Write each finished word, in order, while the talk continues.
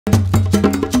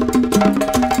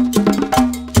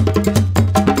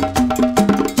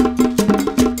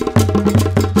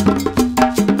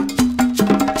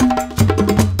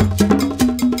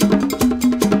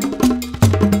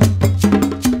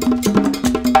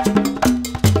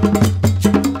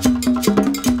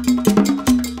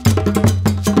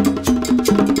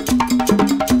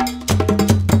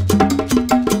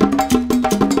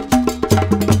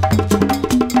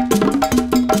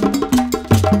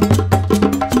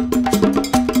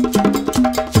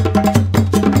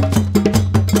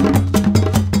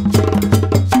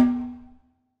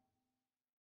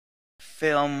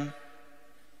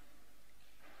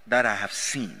have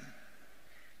seen,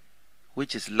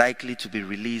 which is likely to be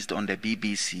released on the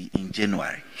BBC in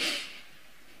January,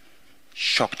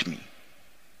 shocked me.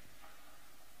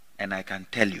 And I can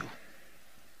tell you,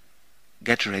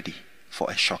 get ready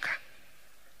for a shocker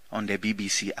on the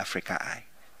BBC Africa Eye.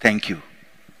 Thank you.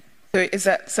 So is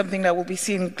that something that will be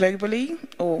seen globally,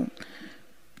 or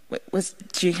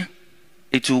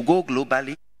It will go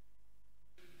globally.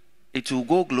 It will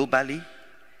go globally.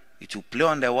 It will play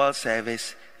on the World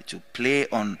Service. It will play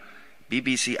on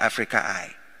BBC Africa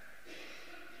Eye.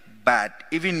 But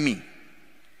even me,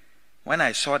 when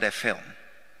I saw the film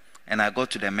and I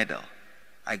got to the middle,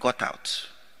 I got out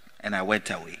and I went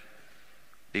away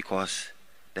because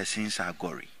the scenes are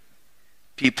gory.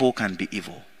 People can be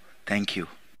evil. Thank you.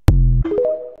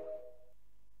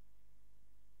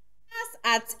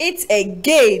 At it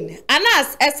again.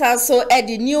 ANAS also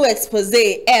the new expose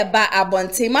eba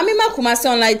abonte. Mamima Kumasi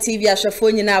online TV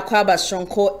ashafo nyina akwaba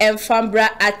shonko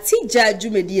emfambra atija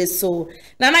dwumedie so.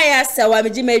 Nana ya se wa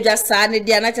meji medwa saa ne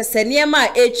dia na kyese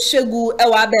niema echegu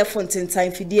ewa abefo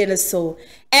ntentan fidie ne so.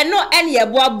 Eno ene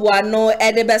yeboaboa no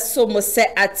ede beso mo se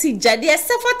atija de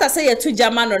sefata se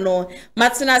yetuja mano no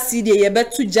matena sidie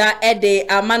yebetuja ede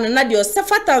amano na de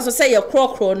sefata so se ye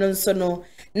krokro no nso no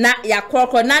na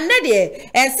yakrokro na nede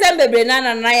ensembebre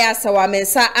na ya sawa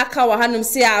mensa aka wa hanum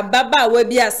se ababa wa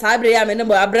bi asabre ya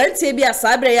menemo abrantie bi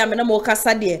asabre ya menemo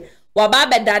kasa de waba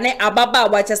bedane ababa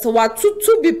wa chese wa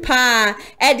tutu bi pa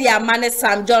ede amane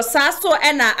sam josa so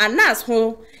ena ANAS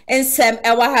ho ensem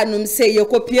ewa hanum se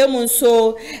yekopie mu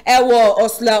nso ewo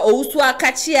osla owusu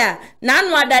akachia na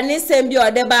anu adane nsem bi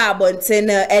odeba abonten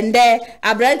ende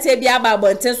abrante bi aba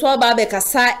abonten so ba be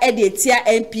kasa ede tia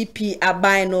NPP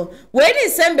aban no we ni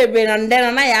nsem bebre na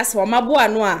ndena na ya so mabo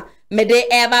anu a mede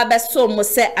eba beso mo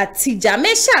se atija me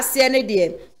hyase ne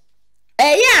de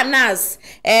ANAS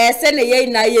sene ye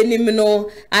na ye nim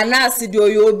no ANAS de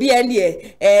obi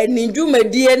ene ni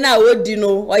dwumadie na odi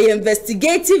no o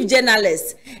investigative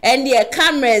journalist and the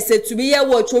cameras to be a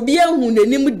watch obi ehun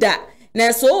nanim da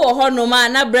na so wo ho no ma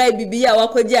na bra bibia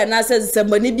wakwaji ANAS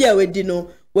sembani bia wedi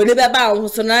no woni beba ho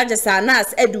so na just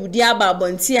ANAS edudi aba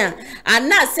bonti a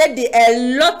ANAS said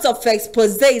a lot of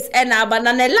exposés and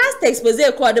abana na last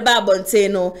exposé called the bonti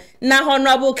no na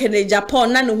honorable Kennedy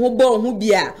Japan na ne ho bo ho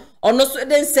bia ono so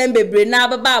den sembebre na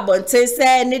baba abonte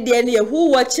say ne de ne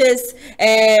who watches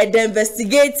the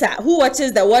investigator, who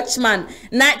watches the watchman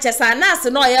na chesa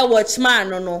ANAS no ya watchman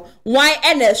no why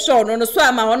ene show no so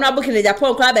ama honorable Kennedy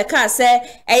Japan kwa be ka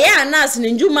say eya ANAS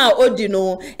ne njuma odi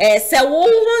no say wo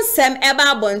nsem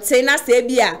eba abonte na say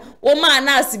bia wo ma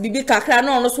ANAS bibi kakra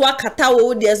no so akata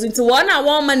wo de azu nti wo na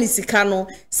wo ma ni sika no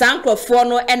sankrofo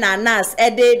no e na ANAS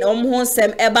e de ho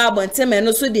nsem eba abonte me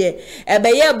no so de ebe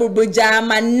ye bubuja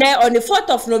manne on the 4th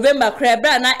of November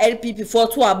krebra na LPP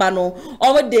 42 abano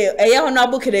omo de eye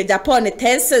honorable Kennedy Japan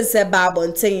 10 cents e ba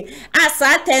abonten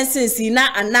asa 10 cents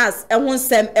na ANAS e ho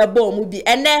nsem ebo mu bi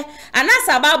ene ANAS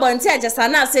aba abonten ajasa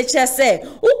na se chese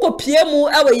ukopie mu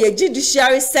ewe ye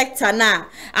judiciary sector na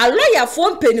a lawyer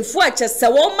for mpenifu achese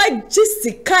wo ma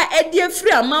jisika edi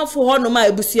afri amanfo ho no ma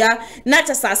ebusua na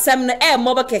chese asem no e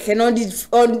mo ba keke no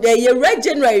on the year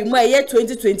January mu ye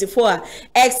 2024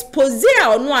 expose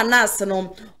ono ANAS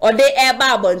no ode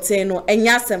eba abonten no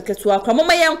enya asem keto akwa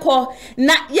mama yenko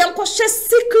na yenko hwe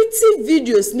secretive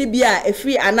videos ni bia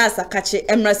efri ANAS akache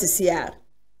emra sisia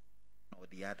or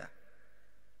the other,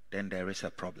 then there is a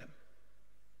problem.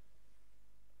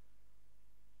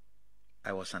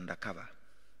 I was undercover.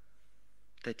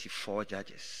 34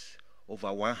 judges,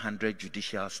 over 100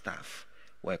 judicial staff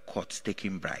were caught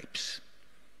taking bribes.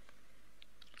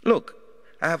 Look,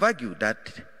 I have argued that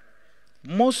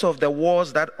most of the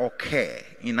wars that occur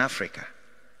in Africa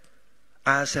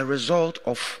are as a result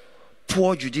of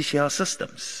poor judicial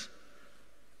systems.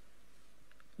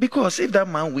 Because if that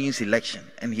man wins election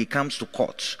and he comes to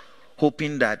court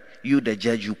hoping that you, the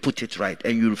judge, you put it right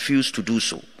and you refuse to do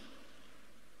so,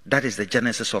 that is the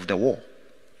genesis of the war.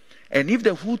 And if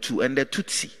the Hutu and the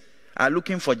Tutsi are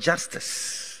looking for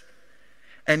justice,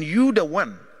 and you, the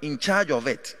one in charge of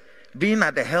it, being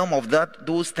at the helm of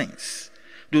those things,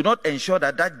 do not ensure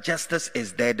that that justice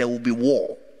is there, there will be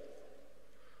war.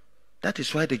 That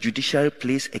is why the judiciary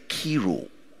plays a key role.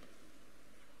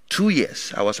 2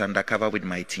 years I was undercover with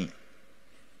my team.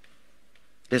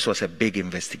 This was a big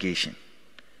investigation.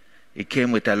 It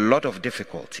came with a lot of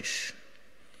difficulties.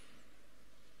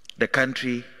 The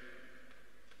country,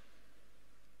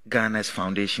 Ghana's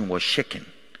foundation, was shaken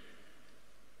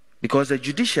because the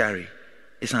judiciary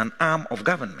is an arm of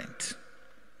government.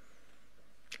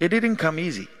 It didn't come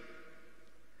easy.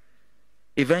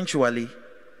 Eventually,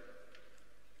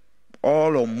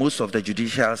 all or most of the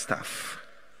judicial staff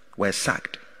were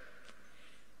sacked.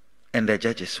 And the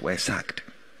judges were sacked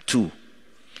too.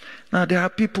 Now, there are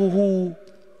people who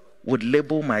would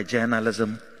label my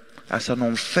journalism as an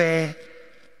unfair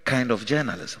kind of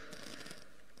journalism.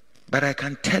 But I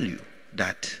can tell you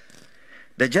that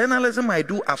the journalism I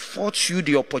do affords you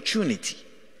the opportunity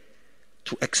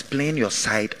to explain your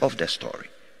side of the story.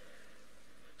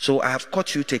 So I have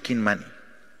caught you taking money.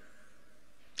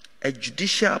 A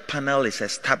judicial panel is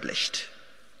established.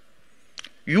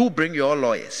 You bring your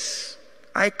lawyers.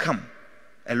 I come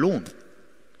alone.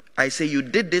 I say, you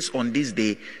did this on this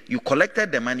day, you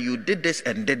collected the money, you did this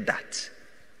and did that.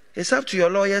 It's up to your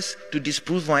lawyers to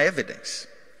disprove my evidence.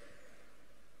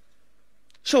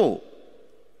 So,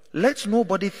 let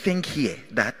nobody think here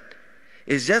that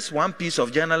it's just one piece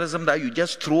of journalism that you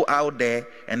just throw out there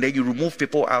and then you remove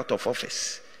people out of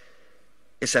office.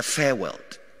 It's a fair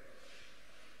world.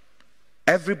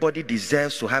 Everybody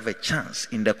deserves to have a chance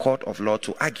in the court of law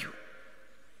to argue.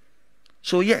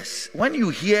 So yes, when you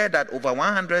hear that over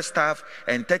 100 staff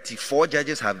and 34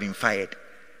 judges have been fired,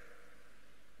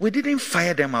 we didn't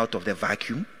fire them out of the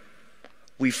vacuum.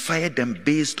 We fired them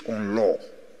based on law.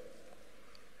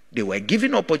 They were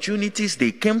given opportunities.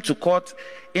 They came to court.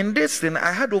 In this thing,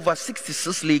 I had over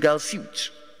 66 legal suits.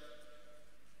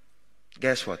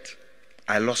 Guess what?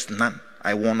 I lost none.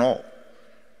 I won all.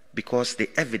 Because the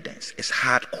evidence is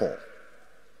hardcore,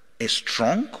 is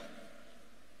strong,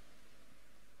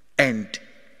 and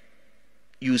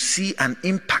you see an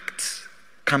impact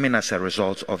coming as a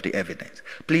result of the evidence.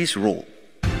 Please roll.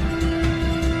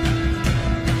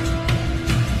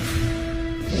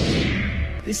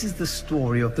 This is the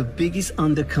story of the biggest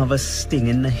undercover sting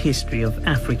in the history of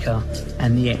Africa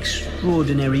and the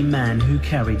extraordinary man who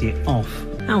carried it off.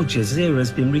 Al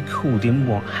Jazeera's been recording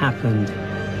what happened.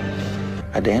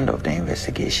 At the end of the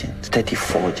investigation,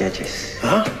 34 judges.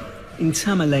 In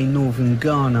Tamale, northern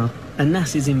Ghana,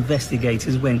 ANAS's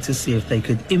investigators went to see if they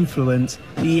could influence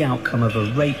the outcome of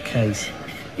a rape case.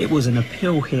 It was an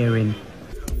appeal hearing.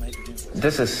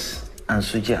 This is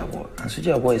Ansuji Abo.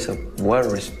 Ansuji Abo is a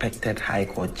well-respected High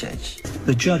Court judge.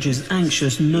 The judge is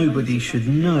anxious nobody should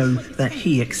know that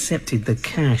he accepted the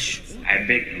cash. I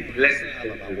beg you, let's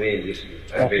step away this.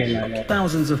 I beg you.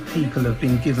 Thousands of people have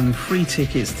been given free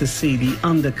tickets to see the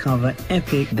undercover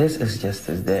epic. This is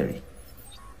Justice Derry.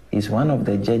 He's one of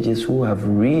the judges who have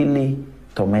really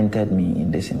tormented me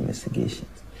in this investigation.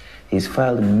 He's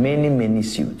filed many, many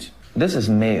suits. This is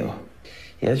Mayor.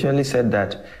 He actually said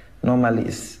that normally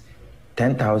it's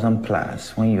 10,000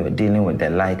 plus when you're dealing with the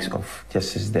likes of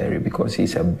Justice Derry because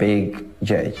he's a big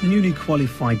judge. Newly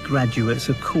qualified graduates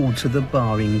are called to the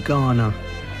bar in Ghana.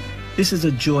 This is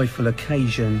a joyful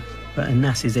occasion, but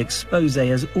ANAS's expose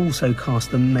has also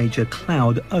cast a major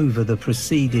cloud over the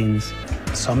proceedings.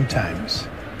 Sometimes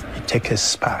it takes a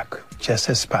spark, just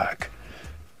a spark.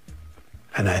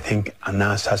 And I think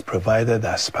ANAS has provided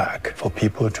that spark for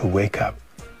people to wake up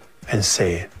and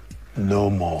say, no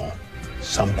more.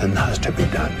 Something has to be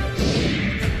done.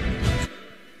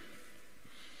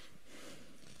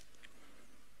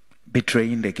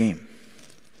 Betraying the game.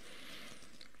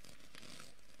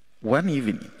 One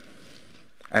evening,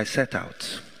 I set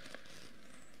out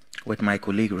with my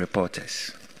colleague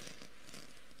reporters.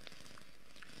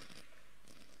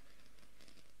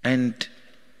 And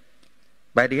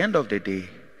by the end of the day,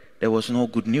 there was no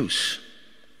good news.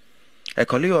 A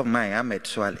colleague of mine, Ahmed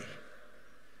Swale,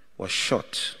 was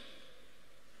shot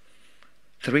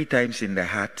 3 times in the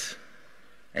heart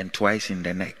and twice in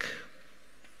the neck.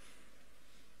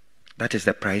 That is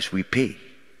the price we pay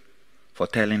for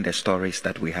telling the stories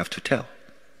that we have to tell.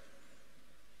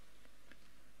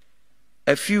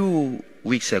 A few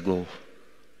weeks ago,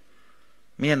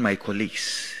 me and my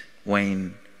colleagues were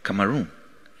in Cameroon.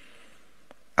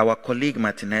 Our colleague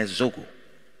Martinez Zogo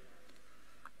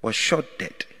was shot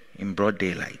dead in broad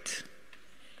daylight.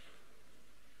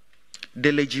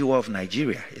 Delejiwa of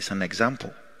Nigeria is an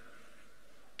example.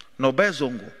 Nobe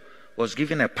Zongo was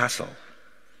given a parcel.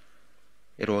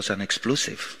 It was an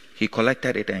explosive. He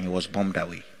collected it and he was bombed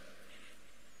away.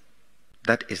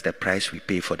 That is the price we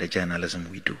pay for the journalism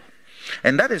we do.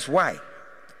 And that is why,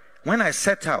 when I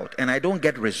set out and I don't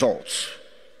get results,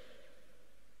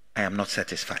 I am not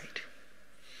satisfied.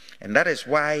 And that is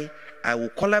why I will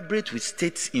collaborate with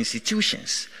state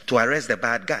institutions to arrest the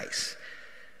bad guys.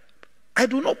 I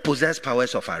do not possess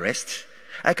powers of arrest.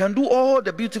 I can do all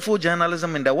the beautiful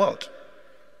journalism in the world.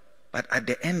 But at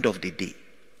the end of the day,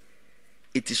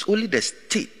 it is only the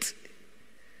state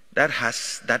that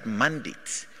has that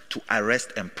mandate to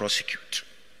arrest and prosecute.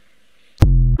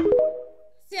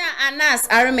 ANAS,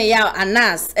 Arameya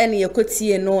ANAS, and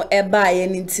Yokotie no eba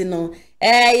yenintino.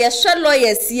 Yesha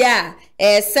lawyers ya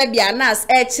sabi ANAS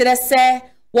chere se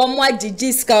one more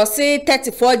judges ka say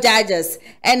 34 judges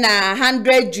and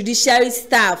 100 judiciary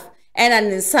staff and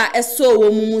an nsa eso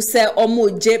wo mumu se omo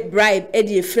je bribe e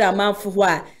de free amanfo ho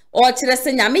a o chere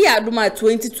se nyame ya adoma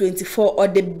 2024 or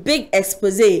the big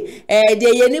expose de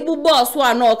yeni bu boss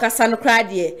ho na o kasa no kra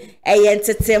de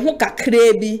yentete ho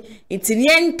kakra bi intini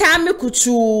entame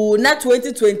kuchu na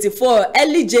 2024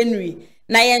 early January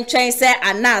na yentwen se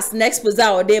ANAS next expose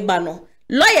o de ba no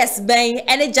lawyers ben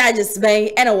any judges ben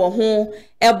and wo ho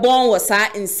e bon wo sa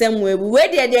nsem we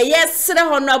de yesre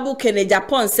honorable Kene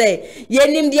Japan say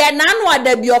yenim de nanu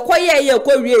adabi okoye ye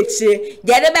kowie chire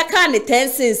de be ka ne 10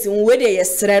 cents we de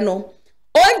yesre no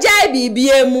onjai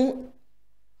bibie mu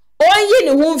onyi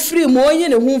ne hu free mu onyi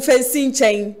ne hu fancy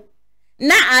nchen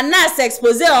na ANAS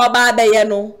expose oba be ye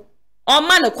no o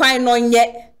ma ne kwan no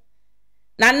nye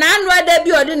na nanu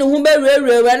adabi odi ne hu be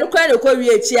rerewe no kwan ne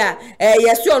kowie chi a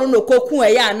yesu onu no koku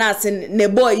ya ANAS ne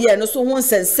boy ye no so hu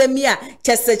nsensem ya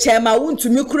chese chema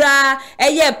wuntumi kura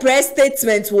eye press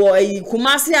statement wo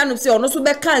Kumasi anu se ono so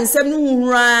be kan nsem no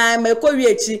hura ma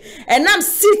kowie chi enam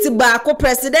seat ba ko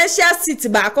presidential seat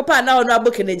ba ko pa na ono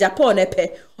abokene Japan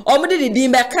epe omde di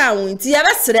din be kan wunti ya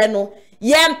be sere no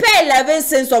yempe 11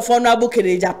 cents of ono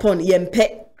abokene Japan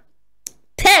yempe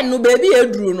 10 no baby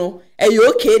eduru no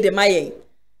okay de mayen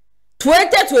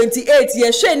 2028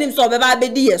 ye hwenim so beba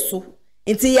bedi yeso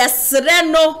nti yesre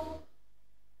no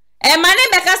mane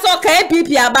beka so ka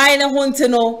NPP aban ne ho nti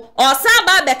no osa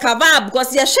ba beka va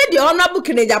because ye hwe de honorable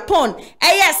Kene Japan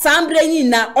sambre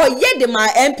nyina oye de ma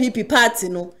NPP party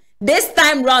no this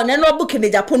time round ne no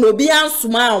Kene Japan obi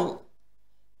ansuma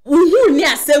uhu ni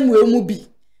asemwe mu bi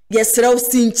yesre o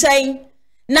sinchen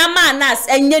na ma ANAS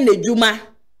enye nedwuma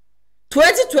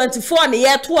 2024 ne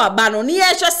ye to aba no ne ye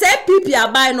hwe se NPP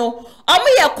aban no omo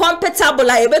ye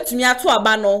compatible a ebetumi ato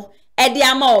aba no e de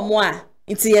ama omo a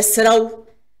nti yesrew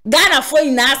Ghana for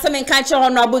ina asem nka che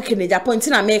honorable Kene Japan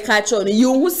tina me ka che no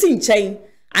yu hu sinchen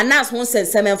ANAS hu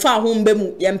sensem fa ho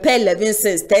mbemu ye mpa 11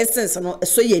 cents 10 cents no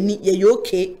so ye ni ye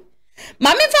okay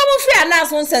ma me fa mo free ANAS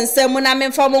hu sensem na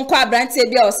me fa mo nkwa abrante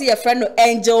bia o se ye friend no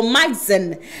Angel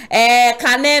Maxon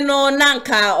kane no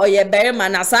nanka oye berima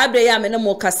na sabre ya me no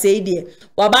mo kaseidie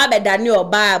waba be dani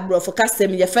oba brofo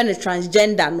kasem ye friend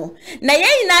transgender no na ye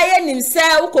nyina ye nim se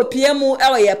ukopie mu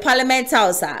e ye parliament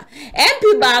house a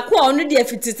MP ba ko onu de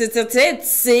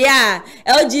fitititete ya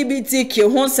LGBTQ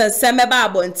hu sensem ba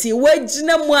abonti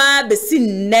wagina mu a besi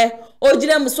nne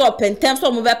ojire mu so pentem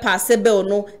so mu be pass bill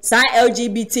no sa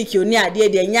LGBTQ ni ade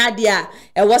de nya ade a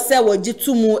e wo se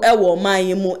wogitumu e wo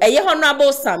man mu e ye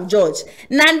honorable Sam George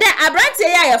nande abrante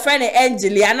ya ye friend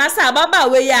Angeli anasa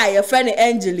ababa we ya ye friend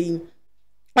Angeli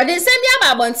odi sem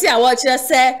ya ba bonti a wo kire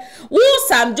se wo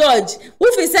Sam George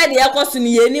wo fi se de yakoso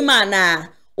ni yeni mana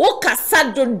wo kasa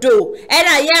dodo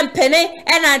ena ye mpene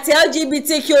ena te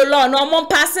LGBTQ law no mo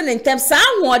passing in terms sa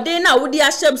hoden na wo di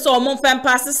ahyem so mo fem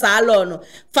pass sa law no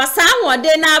fa sa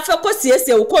hoden na afa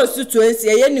kosiesie wo constituency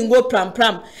ye ningo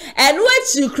pram enu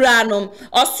achi kra no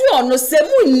osu ono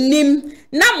semu nim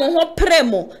na mo ho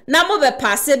premo na mo be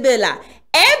pass bela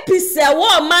epise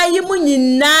wo mayimu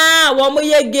nyina wo mo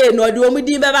ye gay no de wo mu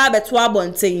di be ba beto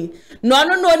abonten no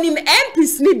nim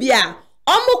MPs ni bia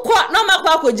omukọ no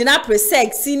makwa akogina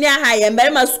presex senior high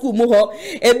emberma school mu ho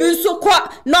ebi nso kọ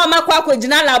no makwa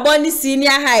akogina laboni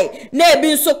senior high na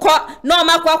ebi nso kọ no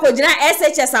makwa akogina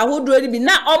SHS ahodo ni bi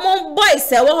na omo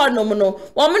boys e wo ho nom no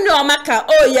omo ne omaka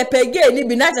o ye pege ni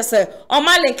bi na jese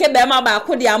omalenke be ma ba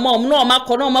akodi amom no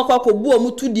omakọ no makwa akobu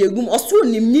omu tudi egum oso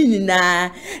nim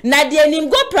nyina na de nim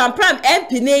go pram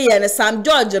MP ne ye ne Sam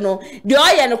George no de o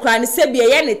ye ne kra ne sebie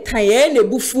ye ne tan ye ne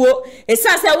bufuo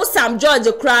esa se wo Sam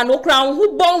George kra no kra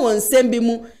who born one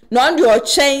sembimu no on your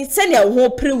chain send your whole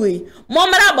priwi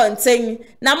momara bonten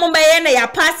na mo be na ya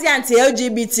pass anti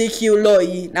LGBTQ law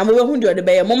yi na mo be hu de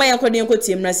be mo mayen kwade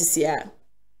nkotim na sisia.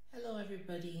 Hello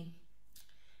everybody,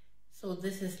 so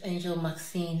this is Angel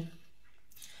Maxine,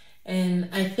 and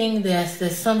I think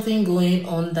there's something going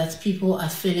on that people are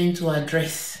failing to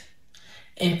address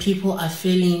and people are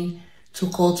failing to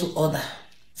call to order.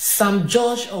 Sam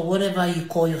George or whatever you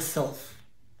call yourself,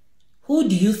 who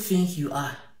do you think you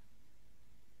are?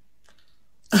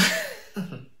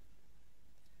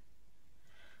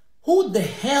 Who the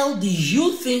hell do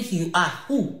you think you are?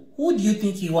 Who do you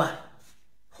think you are?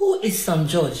 Who is Sam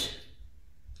George?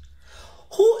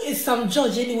 Who is Sam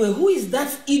George anyway? Who is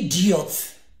that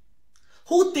idiot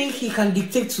who think he can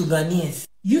dictate to Ghanaians?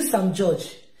 You, Sam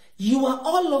George, you are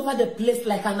all over the place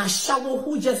like an ashawo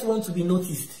who just want to be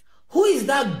noticed. Who is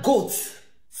that goat?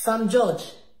 Sam George,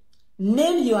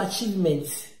 name your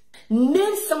achievements.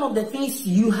 Name some of the things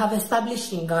you have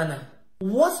established in Ghana.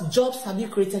 What jobs have you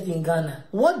created in Ghana?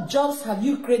 What jobs have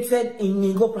you created in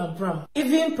Ningo Pram Pram?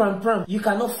 Even Pram Pram, you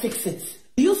cannot fix it.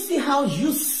 Do you see how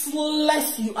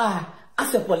useless you are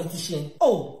as a politician?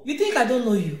 Oh, you think I don't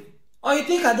know you? Or you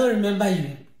think I don't remember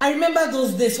you? I remember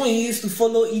those days when you used to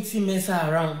follow E.T. Mensah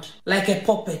around like a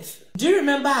puppet. Do you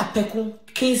remember Apeku,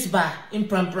 King's Bar in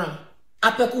Pram Pram?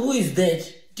 Apeku, who is dead.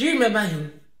 Do you remember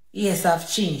him? Yes, I've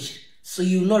changed, so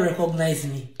you will not recognize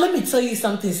me. Let me tell you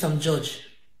something, Sam George.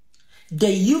 The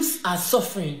youths are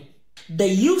suffering. The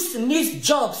youth needs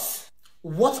jobs.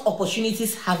 What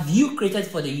opportunities have you created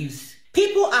for the youth?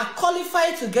 People are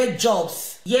qualified to get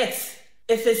jobs, yet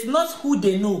if it's not who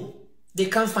they know, they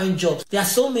can't find jobs. There are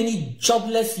so many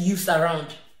jobless youths around.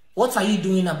 What are you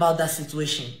doing about that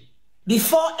situation?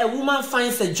 Before a woman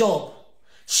finds a job,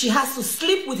 she has to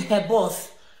sleep with her boss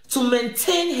to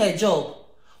maintain her job.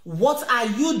 What are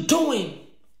you doing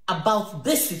about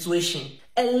this situation?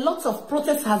 A lot of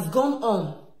protest has gone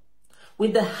on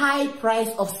with the high price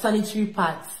of sanitary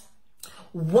pads.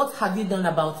 What have you done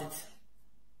about it?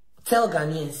 Tell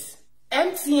Ghanaians.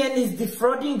 MTN is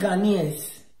defrauding Ghanaians.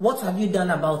 What have you done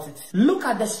about it? Look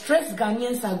at the stress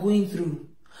Ghanaians are going through.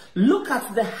 Look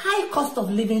at the high cost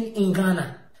of living in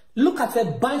Ghana. Look at a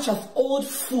bunch of old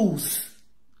fools,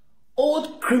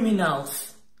 old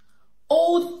criminals,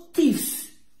 old thieves,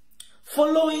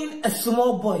 following a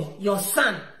small boy, your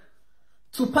son,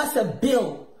 to pass a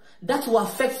bill that will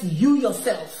affect you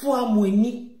yourself.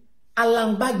 Fuamweni,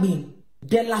 Alan Bagbin,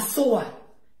 De La Soa,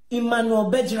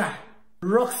 Emmanuel Bedra,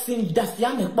 Roxin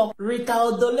Dafiamekbo, Rita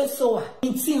Odole Soa,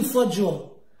 Intin Fojo,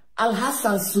 Al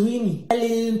Hassan Suini,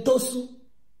 Elin Tosu.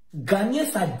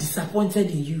 Ghanaians are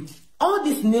disappointed in you. All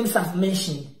these names I've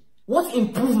mentioned, what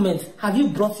improvement have you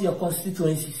brought to your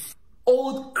constituencies?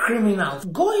 Old criminals,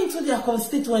 go into their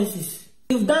constituencies.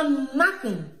 You've done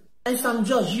nothing. And Sam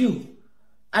George,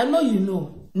 I know you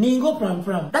know, Ningo Pram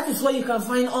Pram, that is where you can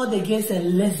find all the gays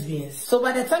and lesbians. So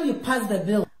by the time you pass the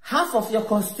bill, half of your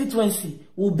constituency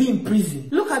will be in prison.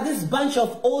 Look at this bunch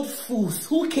of old fools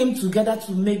who came together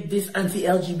to make this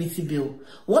anti-LGBT bill.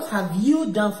 What have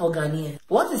you done for Ghanaians?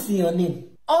 What is in your name?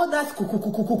 All that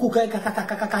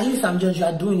you Sam George, you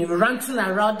are doing, you're ranting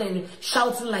around and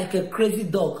shouting like a crazy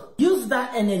dog. Use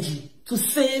that energy to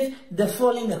save the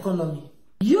falling economy.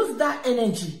 Use that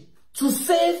energy to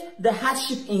save the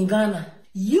hardship in Ghana.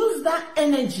 Use that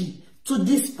energy to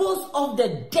dispose of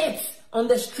the debt on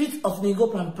the streets of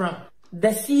Ningo Pram Pram.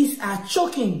 The seas are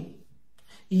choking.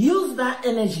 Use that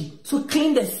energy to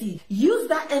clean the sea. Use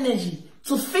that energy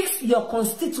to fix your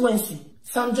constituency.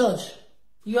 Sam George,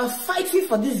 you are fighting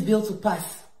for this bill to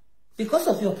pass because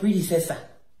of your predecessor.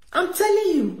 I'm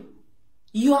telling you,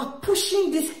 you are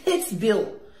pushing this hate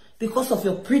bill because of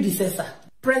your predecessor.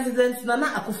 President Nana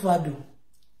Akufo-Addo,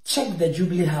 check the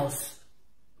Jubilee House.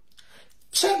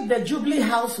 Check the Jubilee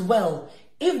House well.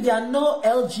 If there are no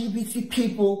LGBT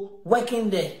people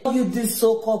working there, all you these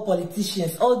so-called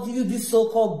politicians, all you these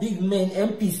so-called big men,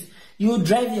 MPs, you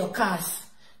drive your cars,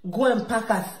 go and park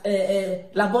at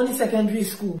Laboni Secondary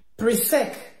School,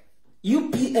 Presec,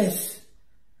 UPS.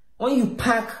 When you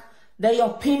park, then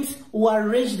your pimps will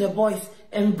arrange the boys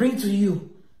and bring to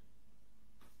you.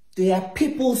 They are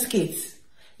people's kids.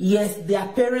 Yes, their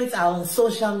parents are on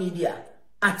social media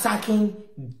attacking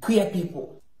queer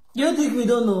people. You think we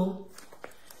don't know?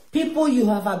 People you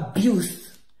have abused,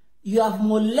 you have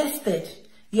molested,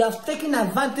 you have taken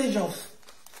advantage of.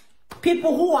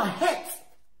 People who are hurt.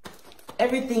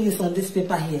 Everything is on this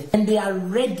paper here. And they are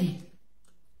ready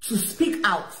to speak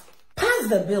out. Pass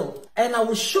the bill. And I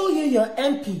will show you your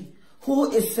MP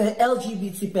who is an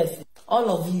LGBT person. All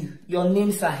of you, your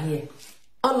names are here.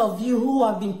 All of you who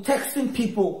have been texting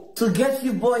people to get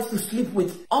you boys to sleep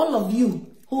with. All of you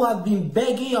who have been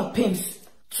begging your pimps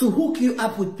to hook you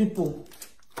up with people.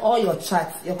 All your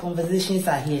chats, your conversations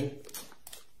are here.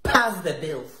 Pass the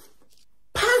bill.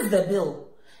 Pass the bill.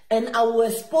 And I will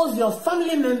expose your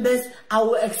family members. I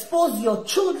will expose your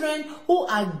children who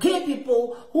are gay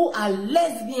people, who are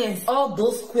lesbians, all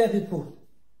those queer people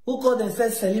who call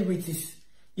themselves celebrities.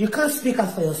 You can't speak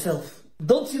up for yourself.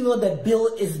 Don't you know the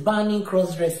bill is banning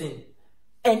cross-dressing?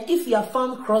 And if you are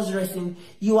found cross-dressing,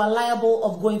 you are liable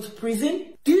of going to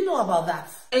prison? Do you know about that?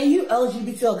 And you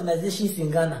LGBT organizations in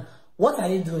Ghana, what are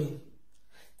you doing?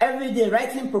 Every day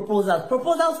writing proposals.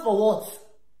 Proposals for what?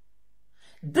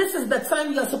 This is the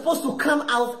time you are supposed to come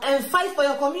out and fight for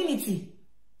your community.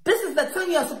 This is the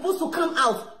time you are supposed to come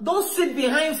out. Don't sit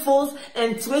behind phones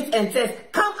and tweet and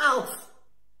text. Come out.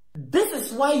 This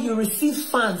is why you receive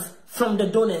funds from the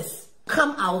donors.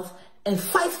 Come out and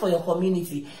fight for your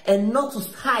community and not to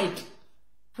hide.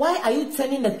 Why are you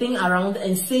turning the thing around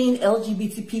and saying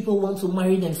LGBT people want to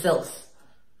marry themselves?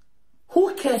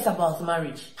 Who cares about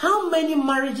marriage? How many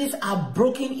marriages are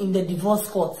broken in the divorce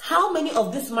court? How many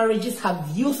of these marriages have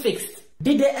you fixed?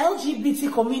 Did the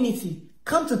LGBT community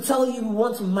come to tell you we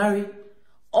want to marry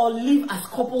or live as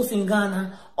couples in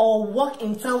Ghana or walk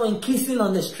in town and kissing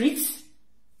on the streets?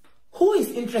 Who is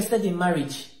interested in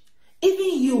marriage?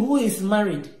 Even you who is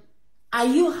married, are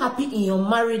you happy in your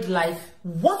married life?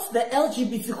 What the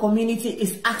LGBT community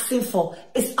is asking for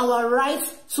is our right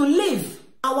to live.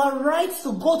 Our right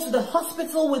to go to the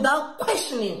hospital without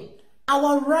questioning.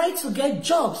 Our right to get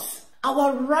jobs.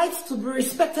 Our right to be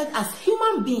respected as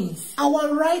human beings.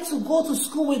 Our right to go to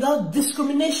school without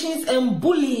discriminations and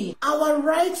bullying. Our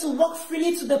right to walk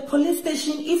freely to the police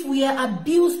station if we are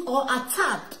abused or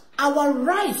attacked. Our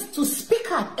right to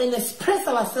speak up and express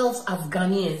ourselves as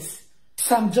Ghanaians.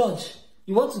 Sam George,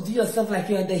 you want to do yourself like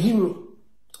you are the hero.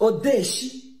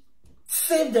 Odeshi.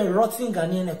 Save the rotting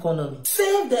Ghanaian economy.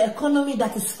 Save the economy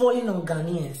that is falling on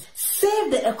Ghanaians.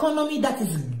 Save the economy that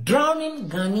is drowning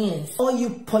Ghanaians. All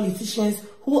you politicians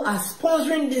who are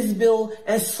sponsoring this bill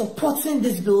and supporting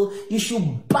this bill, you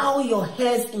should bow your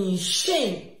heads in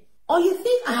shame. Or you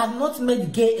think I have not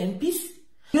met gay MPs?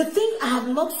 You think I have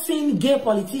not seen gay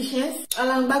politicians?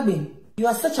 Alan Bagbin, you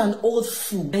are such an old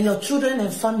fool. And your children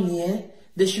and family,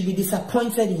 they should be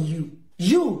disappointed in you.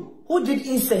 You who did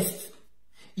incest.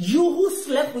 You who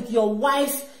slept with your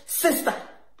wife's sister,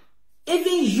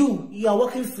 even you are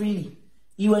working freely.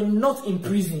 You are not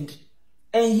imprisoned.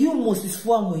 And you, Moses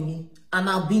Fuamweni, an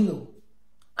albino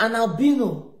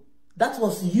that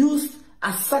was used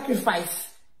as sacrifice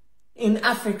in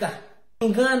Africa,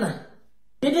 in Ghana.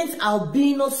 Didn't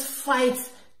albinos fight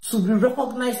to be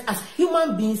recognized as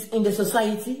human beings in the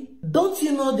society? Don't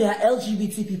you know there are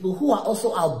LGBT people who are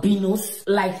also albinos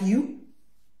like you?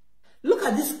 Look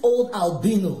at this old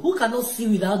albino who cannot see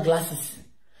without glasses.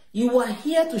 You are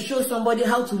here to show somebody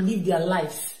how to live their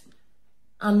lives.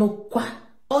 And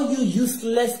all you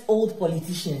useless old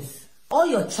politicians, all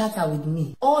your chats are with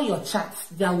me. All your chats,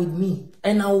 they are with me.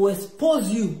 And I will expose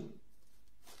you.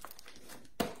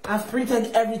 I've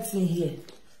printed everything here.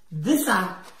 These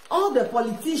are all the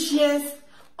politicians,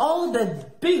 all the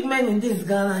big men in this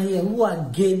Ghana here who are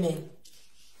gay men.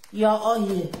 You are all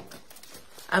here.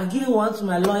 I've given one to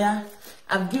my lawyer,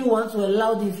 I've given one to a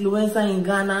loud influencer in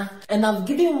Ghana, and I've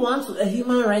given one to a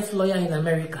human rights lawyer in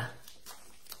America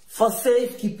for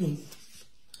safekeeping.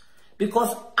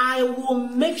 Because I will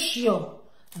make sure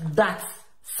that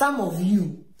some of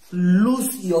you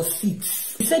lose your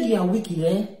seats. You said you are wicked,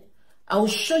 eh? I will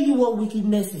show you what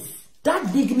wickedness is.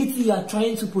 That dignity you are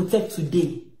trying to protect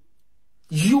today,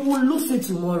 you will lose it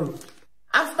tomorrow.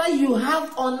 After you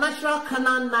have unnatural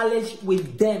carnal knowledge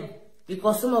with them,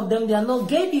 because some of them, they are not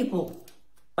gay people,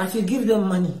 but you give them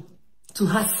money to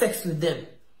have sex with them.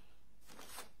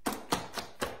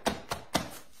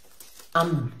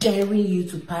 I'm daring you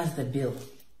to pass the bill.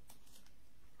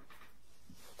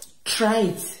 Try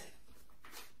it.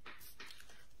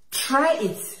 Try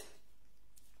it.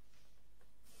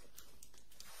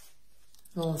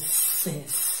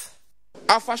 Nonsense.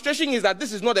 Our frustration is that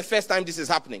this is not the first time this is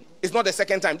happening. It's not the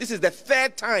second time. This is the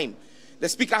third time the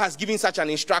Speaker has given such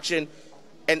an instruction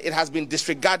and it has been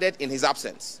disregarded in his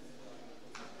absence.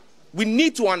 We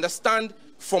need to understand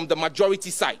from the majority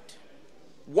side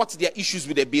what their issues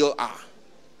with the bill are.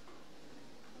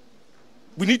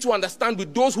 We need to understand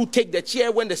with those who take the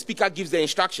chair when the Speaker gives the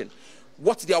instruction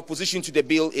what their opposition to the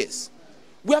bill is.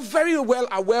 We are very well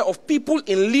aware of people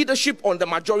in leadership on the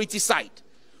majority side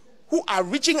who are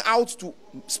reaching out to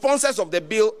sponsors of the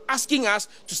bill asking us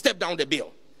to step down the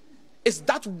bill. Is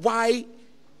that why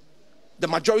the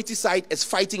majority side is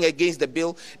fighting against the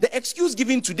bill? The excuse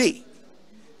given today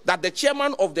that the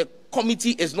chairman of the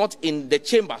committee is not in the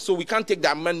chamber, so we can't take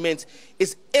the amendment,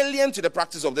 is alien to the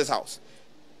practice of this house,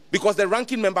 because the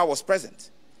ranking member was present.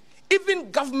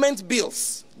 Even government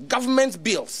bills,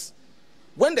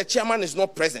 when the chairman is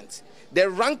not present, the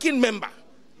ranking member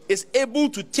is able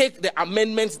to take the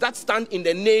amendments that stand in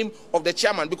the name of the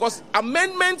chairman, because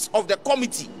amendments of the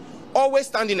committee always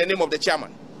stand in the name of the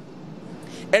chairman.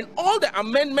 And all the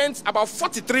amendments, about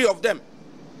 43 of them,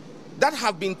 that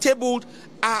have been tabled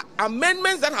are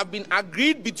amendments that have been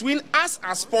agreed between us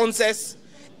as sponsors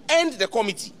and the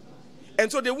committee. And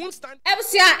so they won't stand.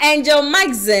 Ebusia Angel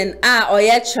Magazine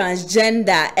oye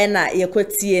transgender ena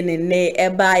yekotie ne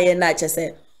eba ye na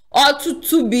chese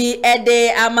otutu bi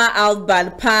ede ama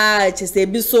outband pa chese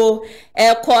bi so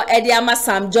eko ede ama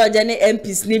Sam George ne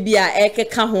MPs ni bia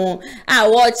ekeka ho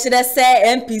wo kire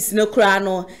se MPs no kura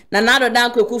no na nado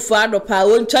dan kweku fu adopa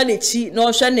wo ntwa lechi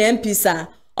no hwe ne MPs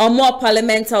omo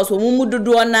parliament house omumu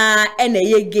dodo na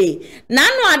eye gay na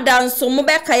no adanso mo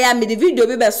be kaya me the video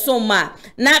bi be so ma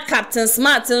na Captain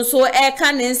Smart nso e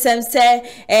ka ne nsem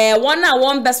se one a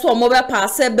one be so mo be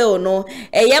pass bill no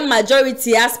ye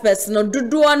majority aspects no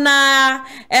dodo na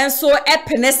enso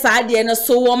epene saade no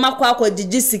so wo makwa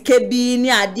akogigi sike bi ni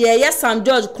ade ye Sam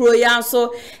George Kroya nso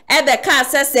e be ka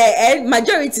se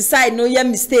majority side no ye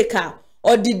mistake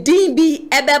or the DB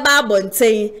ebeba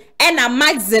abonten ena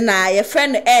magazine ye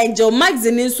friend Angel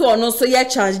magazine nso ono so ye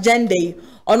transgender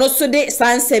ono so de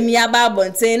sansemi aba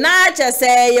abonten na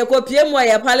chese ye kopie mo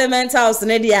ye parliament house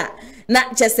ne dia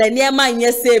na chese niema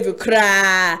nye save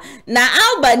kra na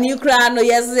albani kra no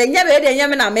ye nya be de nya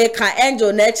me na meka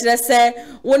Angel na kire se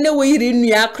woni wo yiri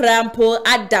nua kra mpo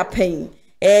adapen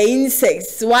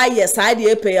insects why yes I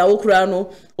dey pay ya okura no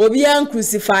obi an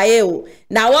crucify o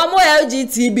na womo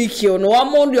LGBTQ no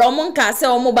womo de womo nka se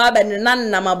womo ba ba ne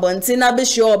na mabonti na be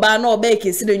hye oba na oba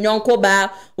ekesi de nyonko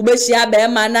ba ubehia ba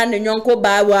ma na ne nyonko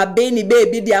ba wa be ni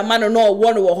baby de ama no na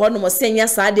owo no wo ho no mo senya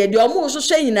sa de womo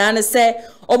hwehwe nyina ne se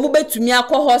omo betumi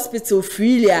akọ hospital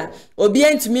freely a obi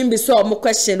entumi mbi so omo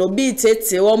question obi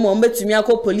tete womo betumi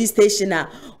akọ police station a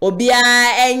obi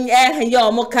a ye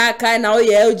omo kaka na o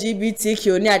ye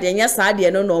LGBTQ ni ade nya sa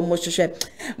de no omo hwehwe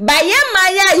ba ye ma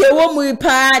ya ye wo mu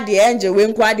pa de Angel we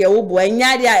nkwa de wo bo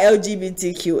nya de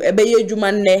LGBTQ ebe ye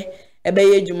dwuma nne ebe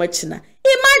ye dwuma china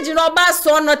imagine oba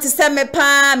so no te se me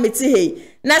pa meti he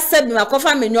na se bi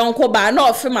makofa me nyonko ba na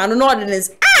ofema no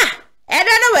ordinance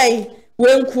ede no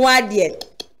we nkwa de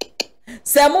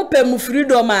se mo pe mu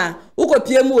freedom a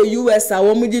ukopie mu US a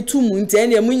wo mu di tu mu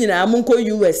ntene mu nyina mu nko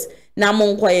US na mo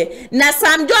nkoye na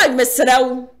Sam George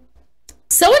mesrew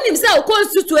se wonim se o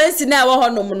constituency na wo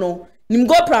honom no nim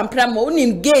go prampram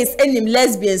unim gays enim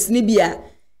lesbians ni bia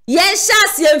yen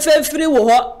shas yen femfiri wo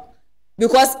ho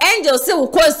because Angel say wo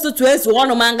constituency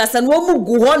wono mangasa no mu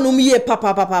gu honum ye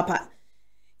papa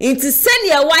inti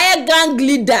senior wire gang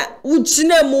leader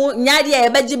uchine mu nyade e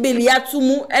beje beli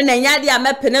atumu ena nyade a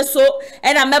mepene so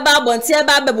ena meba abonte e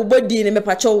ba bebobodi ni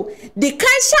mepacho the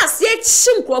kan shas ye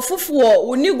chim krofofo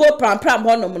oni go prampram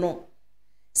honum no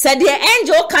said the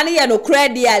Angel can you no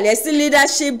credit let's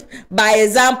leadership by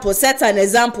example set an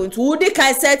example to would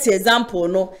can set example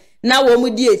no now wo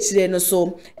mudi echire no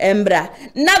so embra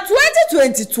na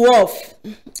 2012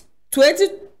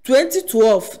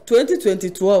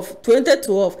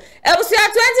 ebusia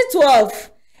 2012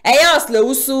 eyosle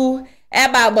usu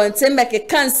eba abonten beke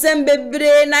kan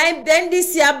sembebre na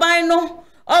ndisi aban no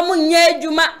omunye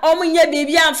adwuma omunye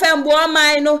bibi amfembo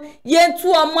oman no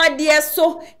yentu omade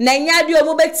so na nyade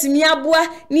omo betimi aboa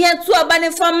ne yentu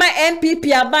abane fama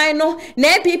NPP aban no na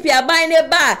NPP aban ne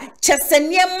ba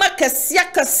chesenie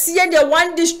makasiakasie de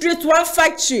one district one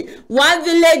factory one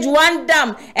village one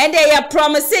dam and they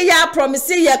promise ya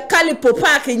Calipo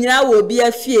Park nyina wo bi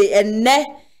afie enne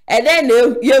eden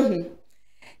yehu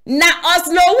na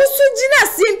oslo wusu gina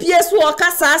simpie so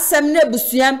okasa asem na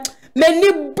busua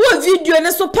meni bo video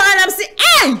ne so pa na se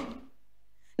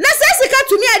na se ka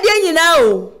tumi ade nyina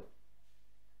o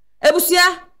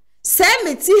ebusia se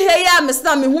meti he ya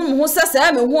mesna me hu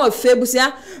se me hu afa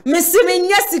ebusia mesimi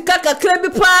nya sika kakra bi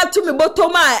pa tumi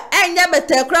botoma enya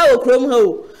betekra wo krom ha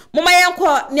o moma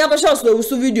yenko ne abosho so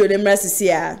wusu video ne mrasisi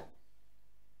a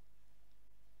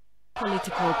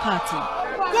political party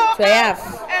Go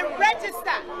and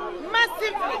register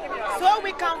massively so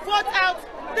we can vote out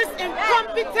this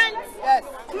incompetent,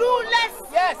 clueless,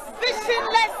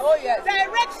 visionless,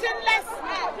 directionless,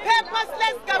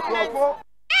 purposeless government.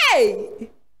 Hey!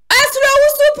 Asura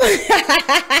wusu.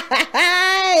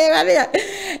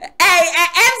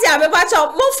 Emzi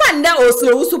abebacho mo fanda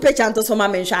osuro wusu pe chanto so ma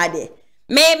menhwade.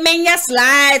 Me nya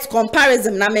slides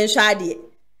comparison na menhwade.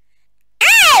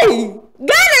 Hey!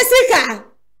 Gana sika.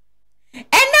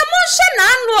 Ena mo hye na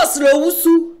anu osuro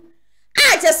wusu.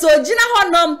 Just so Gina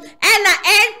Honum and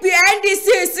NDC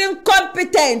is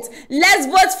incompetent. Let's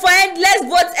vote for let's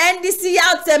vote NDC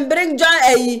out and bring John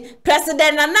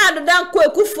President Anado Dan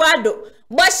Kufuado.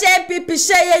 But share people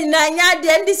share na nyadi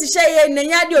NDC share na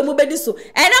nyadi omubediso.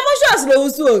 And I'm sure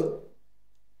so.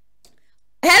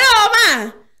 Hello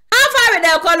ma. How far with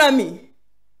the economy?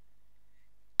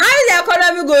 How is the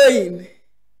economy going?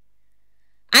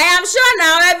 I am sure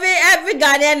now every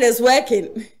Ghanaian is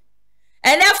working.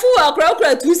 And if you are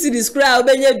crowd 2 cities crowd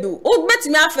ben you do. Oh, bet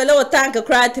me a fellow tank a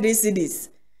crowd 3 cities.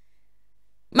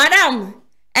 Madam,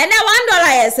 and now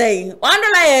 $1 is saying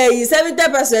 $1 is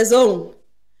 70% own.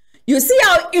 You see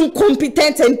how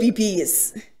incompetent NPP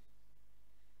is.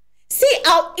 See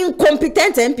how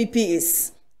incompetent NPP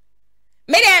is.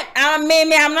 Maybe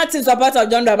I'm not in support of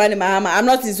John Dramani Mahama. I'm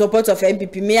not in support of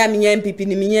NPP. Me I'm in NPP.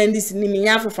 Ni me this ni me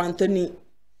for Fantoni.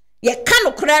 ye ka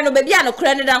no kra no baby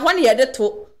anokra no dan ho ne ye de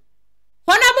to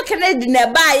honorable Kennedy na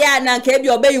ba ya na nka bi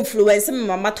oba influence me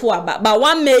mama to aba but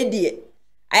one made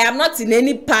I am not in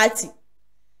any party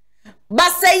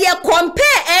but say ye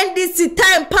compare NDC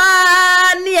time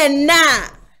pa ne na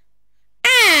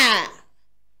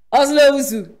Oslo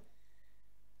uzu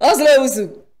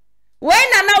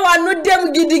when na wanu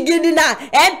dem gidi na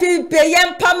NPP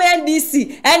yem pam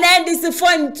NDC and NDC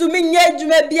fund to me nye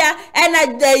dwuma bia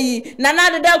and dey na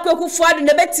de kwakufo ade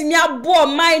na betimi abo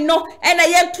man no and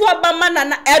ye to aba man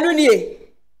na enu nie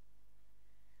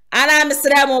ana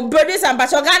misra mo produce and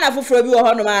pacho Ghana foforo bi wo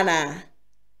hono ana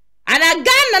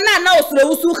Ghana na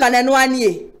Oslo usu kana no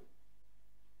anie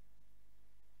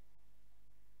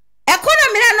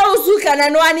economy na usu kana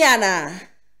no anie ana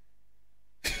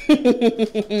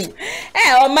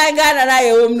oh my God, and I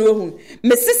am no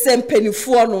Mrs.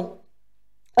 Pennyfo no.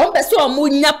 On the so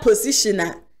munya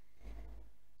positioner.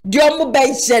 Diomo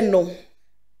by general.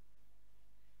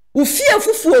 Ufia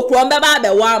fufu kwamba be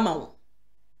wama.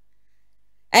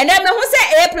 And then who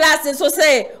say A+ so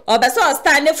say Obeso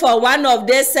standing for one of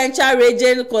the central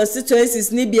region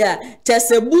constituencies Nibia.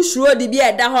 Chese bush road bi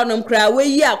e da honom kra we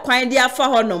yi akwan dia fa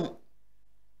honom.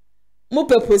 Mo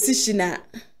pe positioner.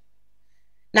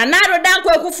 Na naro dan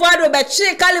kwa kufuado be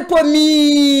chi kalipo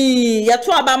mi ya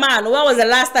to abama no. When was the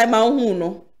last time I hu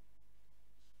no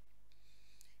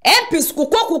MPs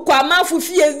kukwa amanfo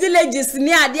fie villages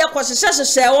ni ade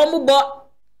akohyehyehye wo mubo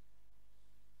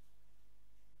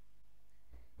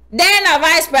then a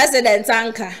vice president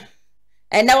anka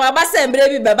and na wabasa mbre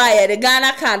bi baba ye the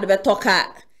Ghana card be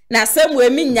toka na semwe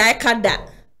mi nyai kada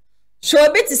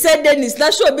show bit say Dennis na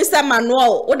show bi say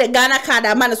manual o the Ghana card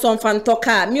amane so mfa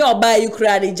toka mi oba yi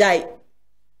kura de jai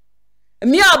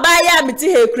mi oba ya miti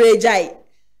he kura jai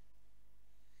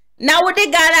na wo the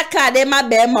Ghana card e ma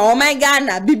be ma o my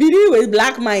Ghana bibiri with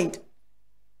black mind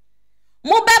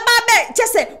mo baba be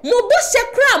chese mo bo she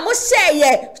kura mo she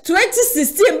ye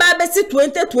 2016 ba be si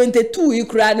 2022 yi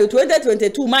kura no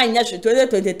 2022 ma nya hwe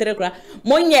 2023 kura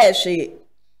mo nya hwe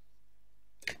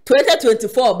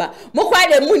 2024 ba mo kwa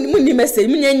de munni message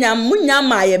munya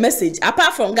ma ye message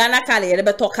apart from Ghana card ye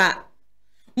be toka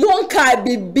mo nka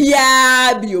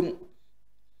bibia biom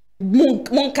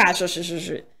mo nka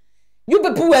hwe you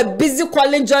people were busy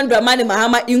calling John Dramani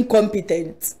Mahama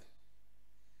incompetent.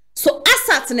 So as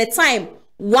at the time,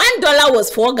 $1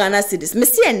 was 4 Ghana cedis. Me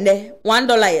see ende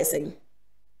 $1 yes saying.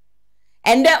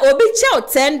 And then obi chow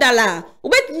 $10.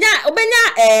 Ubenya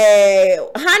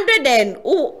 $100 and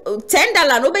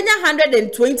 $10. Ubenya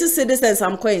 120 cedis and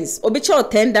some coins. Obi chow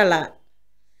 $10.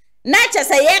 Nacha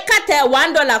say ye kate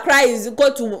 $1 cry is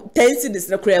equal to 10 cedis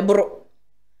na kure bro.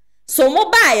 So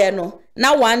mo buy no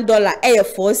na $1 e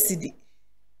 4 cedi.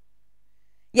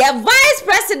 Your vice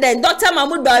president Dr.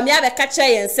 Mahmoud Bawumia be catch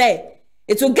and say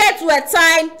it will get to a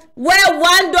time where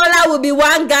 $1 will be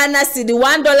 1 Ghana cedi,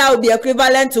 $1 will be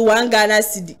equivalent to 1 Ghana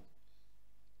cedi.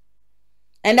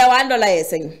 And the $1 is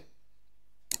saying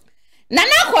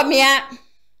Nana Kwamia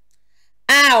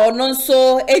ono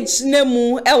so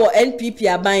ejnemu ewo NPP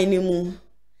aban ni mu.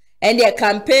 And their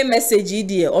campaign message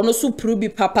idea ono so prubi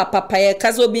papa ye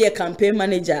kazo be a campaign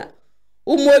manager.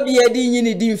 Umobi edi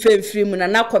nyini di mfemfiri mu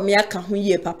na Kwamia ka ho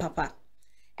ye papa.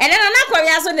 And then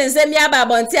Kwamia so den se mi aba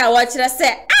bonti a wo kire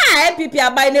se NPP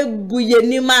aban na guye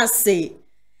ni mase.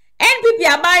 NPP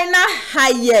aban na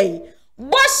haye.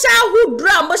 Bo sha hu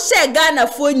drum bo sha Ghana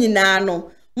fo nyina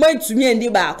no. Mo ntumi andi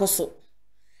ba akoso.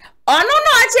 Ono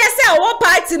no ache se wo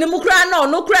party ni mukra na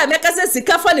ono kra meka se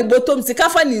sikafa ni bottom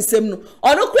sikafa ni nsem no.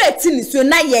 Ono kra ti ni so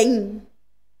na yen.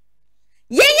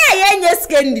 Yen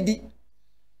skendidi.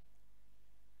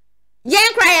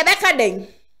 Yen kra ye beka den.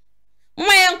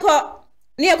 Mma yen ko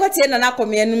ne ye ko tie na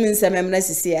Kwamia no nsem na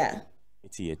sisi a.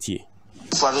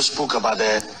 Father spoke about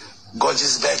the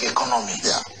Georgesburg economy.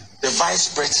 Yeah. The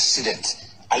vice president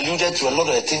alluded to a lot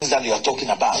of the things that you are talking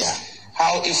about. Yeah.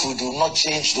 How if we do not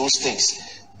change those things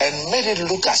and made it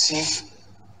look as if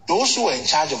those who were in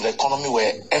charge of the economy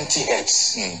were empty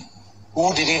heads,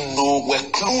 who didn't know, were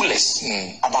clueless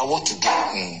about what to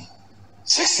do.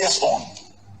 6 years on,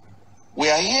 we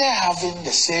are here having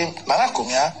the same. Nana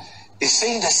Kwamia is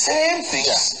saying the same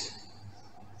things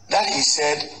that he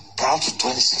said prior to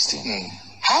 2016.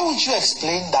 How would you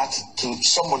explain that to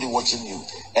somebody watching you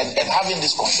and having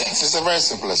this consensus? It's a very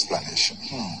simple explanation.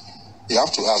 You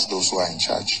have to ask those who are in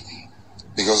charge.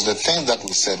 Because the things that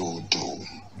we said we would do,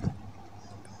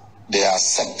 there are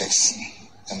sectors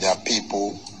and there are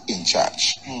people in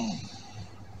charge.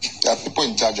 There are people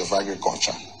in charge of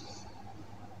agriculture.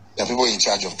 There are people in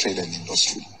charge of trade and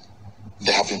industry.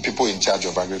 There have been people in charge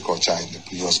of agriculture in the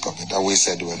previous government that we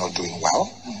said we were not doing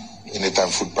well. Anytime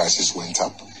food prices went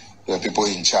up, There were people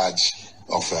in charge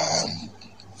of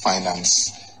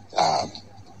finance.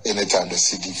 Anytime the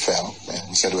CD fell, and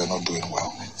we said we're not doing well.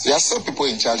 So there are still people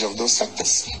in charge of those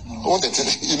sectors. What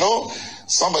you know,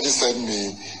 somebody sent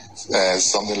me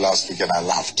something last week and I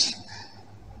laughed.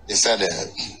 He said,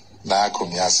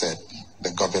 Naakumia said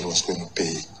the government was going to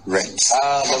pay rent.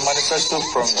 The manifesto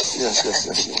promise.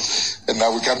 Yes. And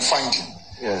now we can find him.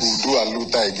 Yes. We'll do a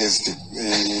luta against him.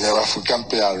 If we can't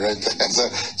pay our rent. And so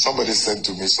somebody sent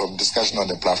to me some discussion on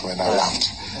the platform and I laughed.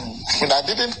 I mean, I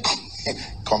didn't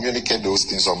communicate those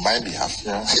things on my behalf.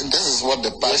 Yeah. This is what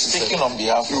the party speaking said on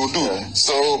behalf you will do. Yeah.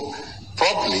 So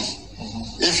probably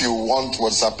if you want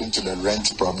what's happened to the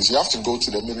rent promise, you have to go to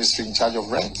the ministry in charge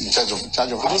of rent, in charge of Do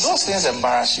those things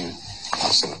embarrass you?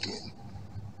 Absolutely.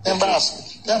 Embarrass me.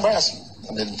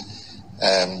 I mean,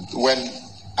 when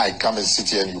I come and sit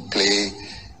here and you play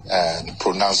the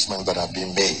pronouncements that have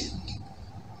been made,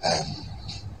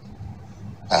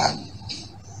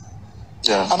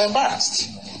 I'm embarrassed.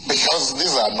 Because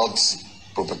these are not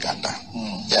propaganda.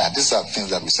 Yeah, these are things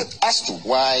that we said. As to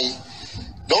why,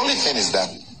 the only thing is that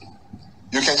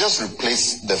you can just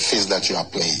replace the face that you are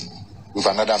playing with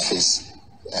another face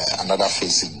in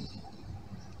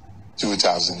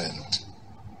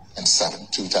 2007,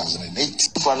 2008.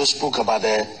 Father spoke about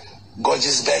the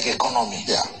gorgeous bag economy.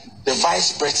 Yeah. The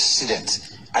vice president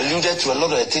alluded to a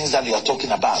lot of the things that you are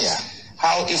talking about. Yeah.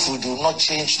 How if we do not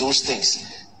change those things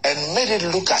and made it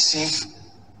look as if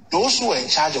those who were in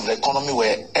charge of the economy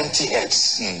were empty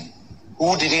heads,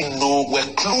 who didn't know, were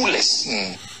clueless.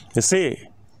 You see,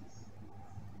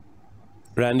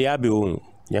 Randy Abiu,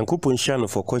 Yankupun Shano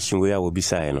for question where I will be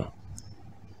saying.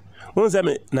 Once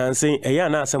I'm saying, a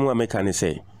yana someone can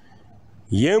say,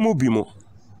 Yemu Bimo,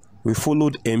 we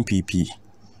followed NPP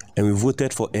and we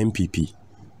voted for NPP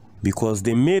because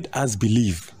they made us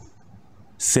believe,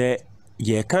 say,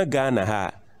 ye can't gana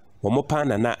ha,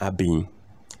 wamopana na abin.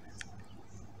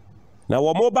 Na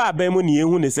wo mo ba ba mu ne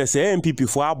ehu ne se NPP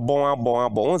fo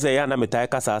abon say ya na metai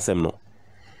kasa asem no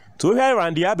to hear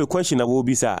Randy Abe question na wo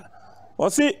bi sa o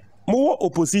se mo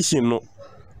opposition no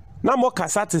na mo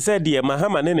kasa te se de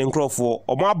Mahama ne nkrofo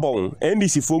o mo abon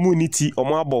NDC fo mu niti o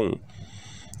mo abon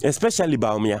especially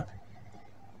Baumia.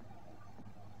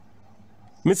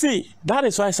 Me see that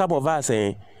is why some of us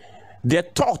saying the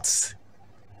thoughts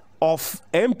of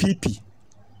MPP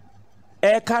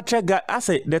I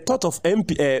say the thought of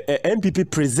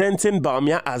NPP presenting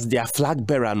Baumia as their flag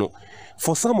bearer, no,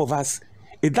 for some of us,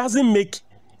 it doesn't make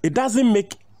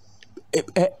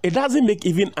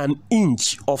even an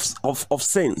inch of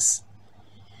sense.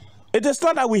 It is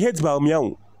not that we hate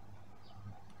Baumia,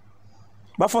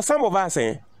 but for some of us,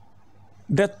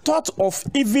 the thought of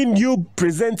even you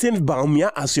presenting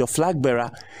Baumia as your flag bearer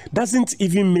doesn't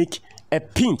even make a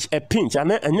pinch,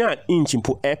 and an inch,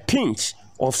 a pinch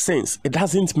of sense. It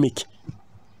doesn't make.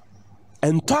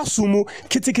 And tasumu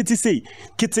kiti say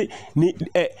kiti ni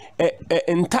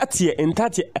entatie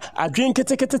I drink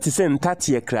kiti to say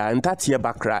entatie kra entatie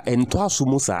bakra and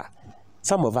tasumu sa.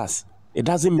 Some of us, it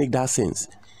doesn't make that sense.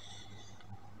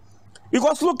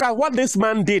 Because look at what this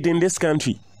man did in this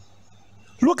country.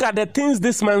 Look at the things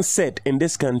this man said in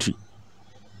this country.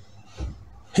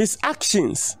 His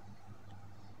actions.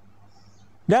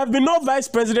 There have been no vice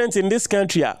president in this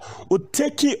country who would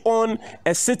take on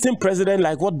a sitting president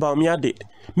like what Baumia did.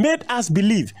 Made us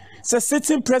believe. Say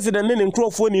sitting president in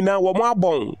Nkrofo na wo mo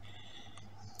abon.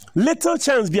 Little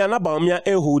chance be an Baumia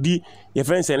hodi your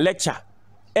friends and lecture.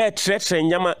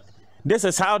 Nyama. This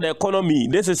is how the economy,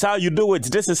 this is how you do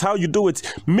it, this is how you do it.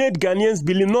 Made Ghanaians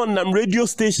believe non radio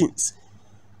stations.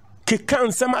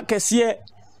 Kekan sama kesiye.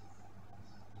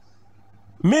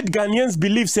 Made Ghanaians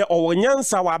believe say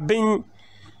owanyansa wa ben.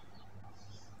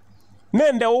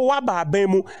 Nende waba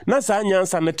bemu na sa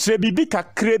nyansa na trebi bi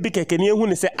kakre bi kekeni ehu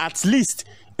ne say at least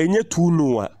enye tu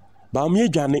noa ba me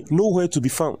dwane nowhere to be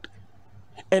found.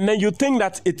 And then you think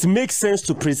that it makes sense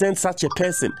to present such a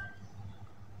person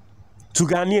to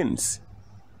Ghanaians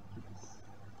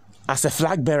as a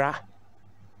flag bearer.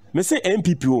 Me say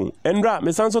NPP o enra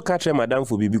me sanso katre madam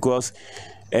for bi because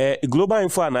global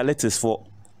info analytics for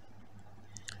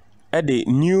the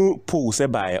new polls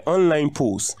by online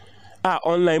polls.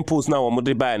 Online polls now we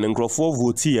dey buy and nkrofo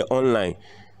vote here online.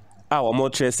 We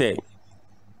more say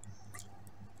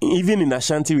even in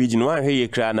Ashanti region one here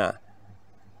kra na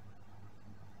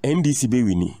NDC be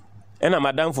wini. And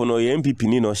madam for no NPP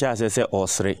ni no sha say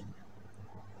osre.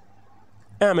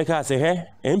 And make us say hey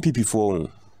NPP for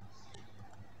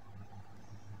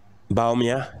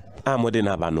Baumia amode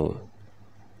na bano.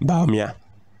 Baumia.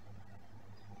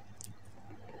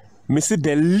 Me see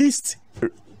the least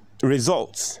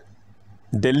results.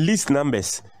 The least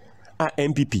numbers are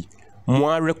NPP.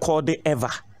 more recorded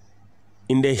ever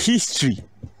in the history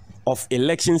of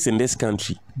elections in this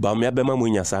country. But me abema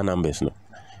munya sa numbers no.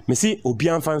 Me see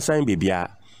obian fan sign bibia.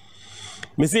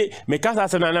 Me see me kasa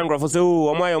se na ngrofo se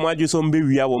o mo ayo so mbe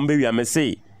wia me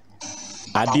say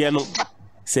ade no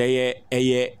say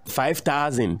ye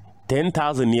 5,000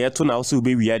 10,000 ye to na so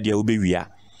be wia de o be wia.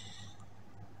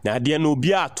 Na ade no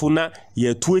bia to na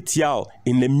ye to etia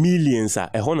in the millions a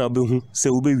ho na be hu se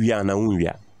o be wia na won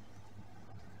wia.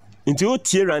 Nti o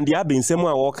tie rande abensem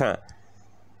a wo ka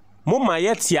mo ma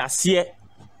ye tiase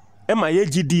e ma ye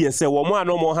gidi se wo mo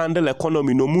ano mo handle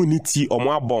economy no mu ni ti o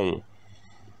mo abon.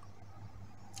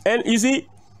 And you see,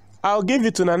 I'll give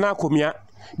it to Nana Kumia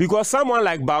because someone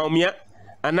like Baumia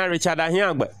and Richard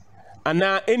Ahiangbe and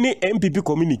any NPP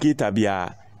communicator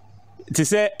bia to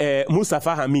say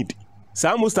Mustafa Hamid.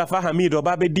 Sa Mustafa Hamid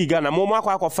obabe diga na mo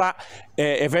makwa kofa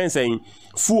event saying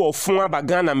fu ofun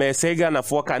abagana me say Ghana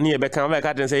for kan e be kan ba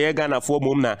ka say ye Ghana for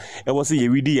mom na e wo say ye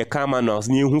widi ye kama na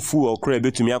ni hu fu okra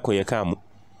betumi akoye kamu.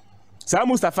 Sa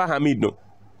Mustafa Hamid no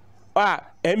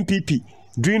MPP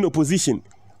during opposition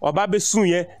Obabe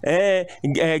Sunye,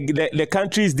 the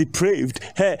country is depraved.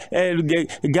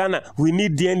 Ghana, we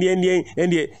need the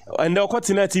and the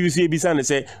continent TV say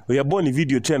say we are born a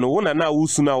video channel. One now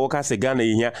usuna woka se Ghana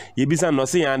here. Yebisan no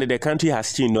say and the country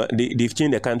has changed. They've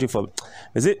changed the country for.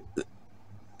 Is it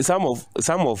some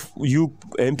of you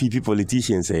MPP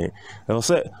politicians say?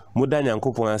 Also, Muda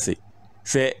Nyankopon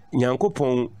say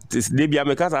Nyankopon they be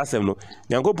America's asem no.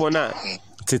 Nyankopon na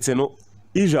tete no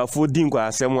Israel for dingo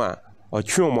asem or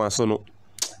chum so no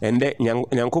and then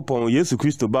Yankopon Yesu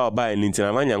Christo ba and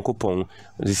Lintina Yankopon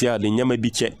this year the Yama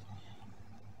biche.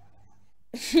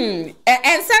 And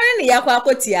sorry yakwa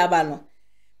kotiaba no.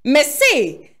 Me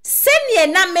say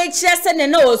send na make sure send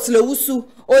no slowusu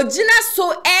ojina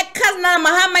so eka na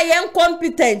Mahama ye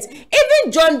incompetent.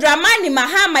 Even John Dramani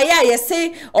Mahama ye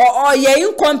say or ye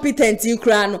incompetent in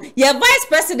krano. Ye vice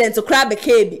president to crab a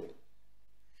kebi.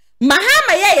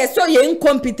 Mahama ye so ye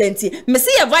incompetent. Me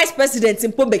see your vice president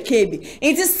in Pombe Kebi.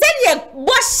 It is send ye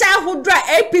washa who dry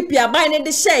APP abine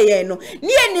the share no.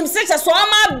 Ni enim secha so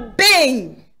ama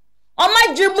bang.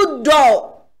 Oma dribu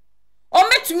do.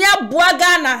 Oma tumia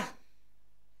buagana.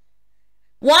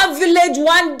 One village,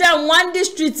 one dam, one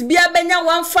district, bia benya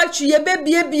one factory, ye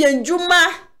be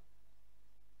enjuma.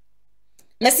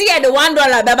 Me see ye the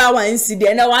 $1 baba one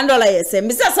incident, and $1 yes. Me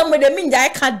see somebody mean I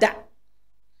can't that.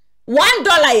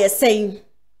 $1 you're saying.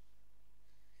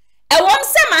 I won't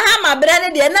say Mahama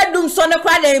brand the na doom so na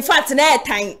crowd in fact na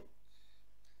time.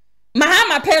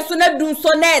 Mahama person na doom so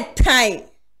na time.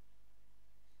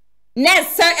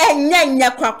 Nessa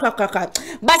enya kwa.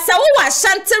 But sa wo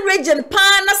Ashanti region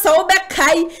pa na sa wo be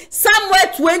kai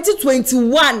somewhere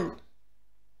 2021.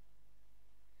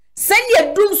 Send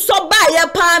ye doom so ba ya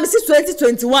pa me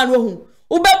 2021 wo hu.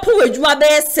 Wo be pu adwuma be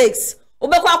 6. Wo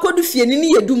be kwa akodu fie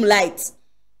ni ye doom light.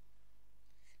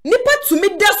 Nipa to me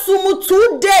dasumu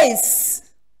 2 days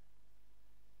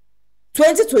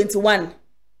 2021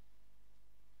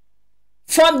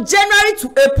 from January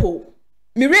to April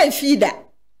me rain feeder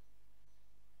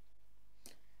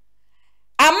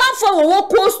amount for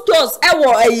wo stores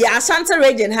ewo Ashanti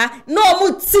region ha no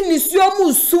mu tinisuo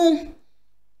mu su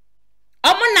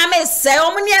omo na me say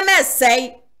omo ne me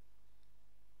say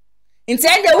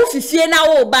intende wo fifie na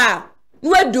wo ba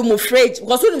no edum fridge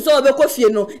because we so be fie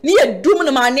no ni edum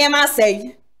no ma nema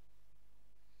say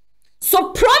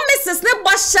so promises ne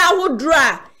bosha wo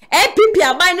dra APP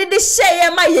aban ne de share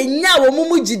ma yenya wo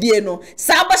mumu gidie no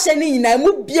sa bosha ni nyina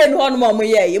mu bie no hono mo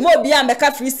ye mo bia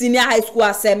meka free senior high school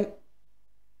asem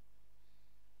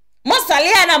mo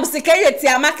sale na msikeye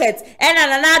tia market ena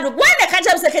nanado when the catch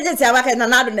msikeye tia market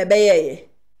nanado ne be ye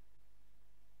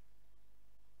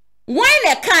when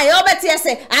the can you better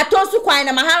say atonsu kwan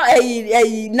na maha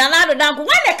nanado danko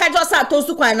when the catch us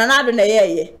atonsu kwan nanado na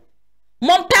ye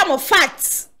mompa mo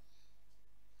facts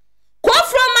ko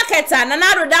from market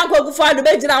nanado danko gu for do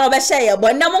be gina no be share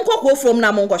but na monko ko from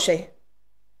na monko hwe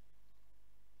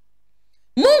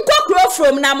monko ko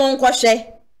from na monko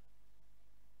hwe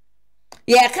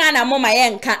ye kan na mama ye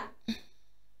nka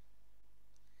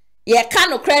ye kan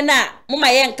no kre na mama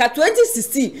ye nka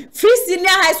 2016 free senior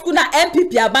high school na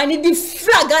NPP abani di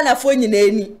flag na fo nyina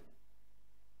eni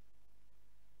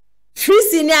free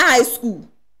senior high school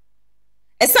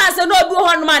esanse no obi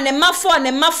ho no ma ne ma 4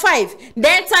 ne ma 5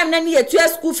 then time na ne ye two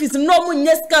school fees no mu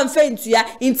nye scam fentua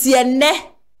inti enne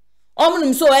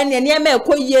omunum so ene ne ma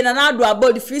ekoyie na na do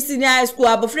about free senior high school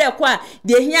abofre kwa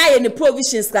de hia ye ne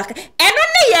provisions kaka eno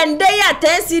ne yende ya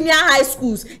 10 senior high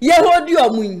schools ye hodi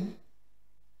omun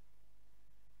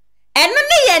eno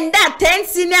ne yenda 10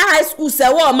 senior high school se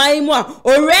wo man mu a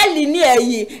orally ni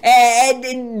ayi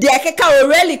de keka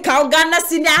orally kan Ghana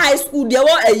senior high school de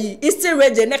wo ayi Eastern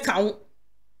region ne kan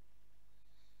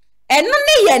eno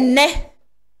ne yenne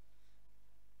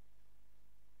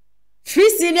free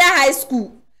senior high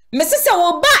school Mrs. se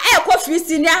wo ba e free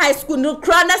senior high school no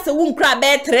kra na se wo nkra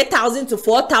be 3,000 to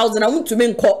 4,000 a to me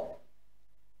nko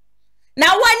na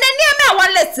wane ni ma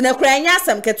wan list na kra nya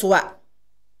asem ketewa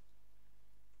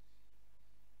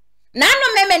na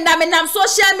no me nam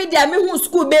social media me hu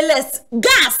school beles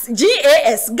gas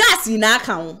gas ina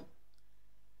account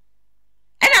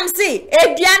and I'm say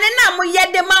eduane na mo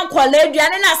yede mankwala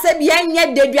eduane na se bia nye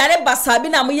de eduane basabi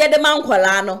na mo yede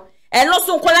mankwala no eno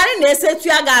so nkwala ne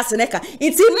esetua gas ne ka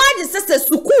it imagine sister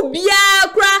school bia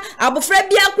kra abofra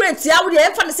bia kra tia wo de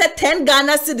efa ne se 10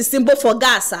 Ghana cedi symbol for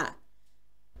gas a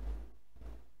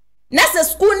na se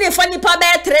school ne fa nipa be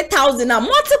 3,000 na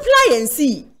multiply and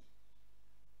see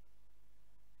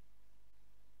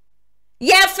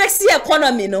yeah, fix the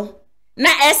economy no. Na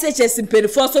SHS impede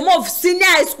for some of senior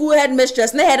high school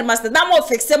headmistress na headmaster that more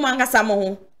fix them anga samo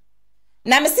ho.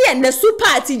 Na me see and the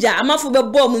super teacher amafo be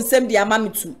bom nsem dia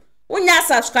mami tu. Unya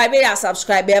subscribe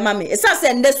mami. Esa say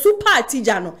and the super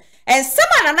teacher no. And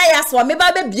some na ya so me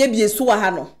ba be bie so wa ha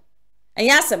no.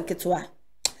 Anya asem ketwa.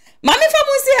 Mami fa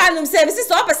mu si hanum say me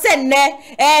so percent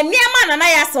ne niam na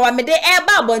ya so me de e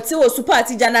ba bonti wo super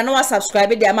teacher na no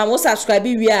subscribe dia mami wo subscribe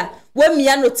wi a when me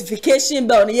notification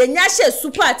bell no yenya hye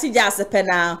super teacher asepe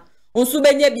na onsu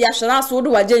benye bia hwera so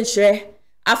do waje nhire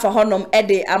afa honom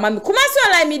ede amami Kumasi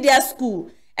online media school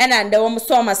and wom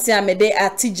so ma se amede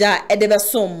atija ede be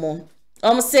som mo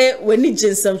say weni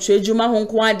jinsam twedwuma ho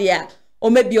nko ade a o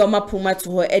mebi o mapuma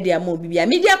to ho ede am obibia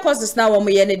media courses na wom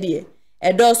ye ne de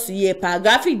edosu ye pa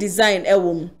graphic design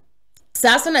ewom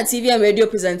Sasa na TV and radio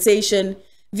presentation,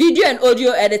 video and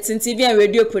audio editing, TV and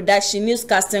radio production,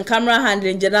 newscasting, camera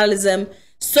handling, journalism,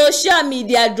 social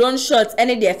media, drone shots,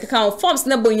 any day account forms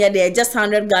na bonya there just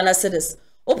 100 Ghana cedis.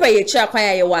 Opa ye cha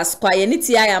kwaya ye was kwaya ni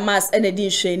ti ANAS ene din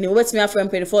hwe ni wet me from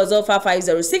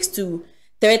 24055062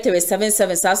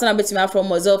 3377 Sasa na bet me from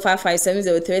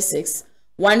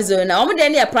 0557036110 na omo de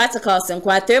ne practicals and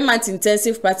 3-month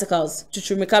intensive practicals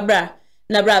chuchumika bra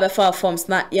na bra be fa forms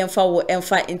na yemfa wo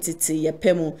emfa entity ye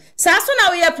pemu Sasa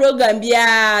na we program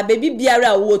bia baby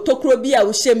biara wo tokro bia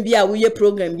wo shem bia wo ye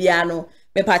program bia no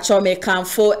me pa cho me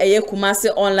kanfo eye Kumasi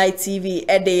online TV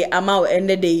ede ama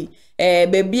ende dey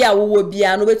baby a wo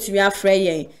bia no betumi afre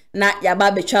yen na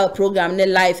yaba be child program ne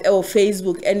live o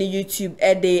Facebook and YouTube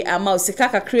ede ama sika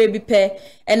kakra bi pe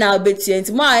na obetu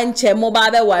enti mo anche mo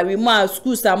ba be wari mo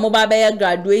schools a mo ba be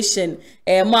graduation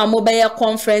mo ba be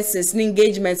conferences ni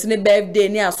engagements ni birthday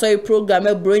ni asoy program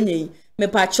e bronye me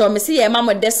pa cho me see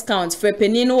mama discount for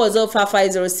penino was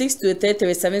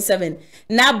 05503377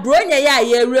 na bronya ya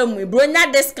ye rem bronya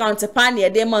discount pan ye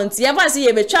de month ye fa see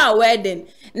ye be twa wedding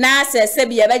na se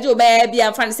bi ye beju be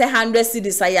bia fa say 100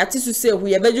 cedis ayati su say hu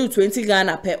ye beju 20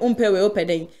 Ghana pe umpe we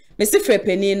opeden me see for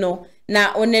penino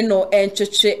na one no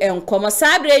enchwetwe enkomo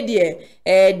sabre de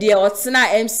otsena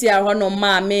MCR ho no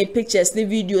ma me pictures ni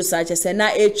videos a chese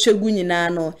na etwegu nyina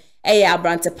no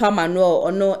Abrante Pamano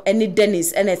ono any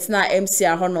Dennis and it's not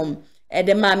MCR Honom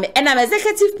the mami and I'm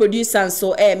executive producer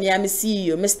so me am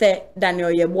CEO Mr. Daniel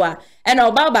Yeboah and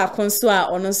Obaba Konsua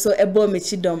ono so ebo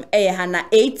michidom hana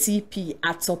ATP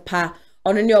atopa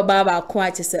ono ne Obaba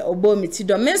kwa chese obo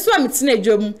michidom me so amitine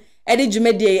dwom edi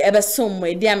dwumedie ebe som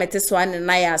edi amete so an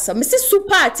na ya so Mr.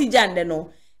 Super Tijande no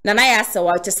na ya so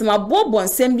wa chese mabobo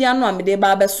nsem bia no amede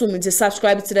ba be so mi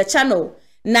subscribe to the channel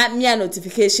na mia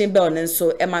notification bell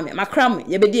nso ema me makram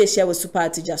ye be di ehia we Super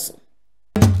Tijande so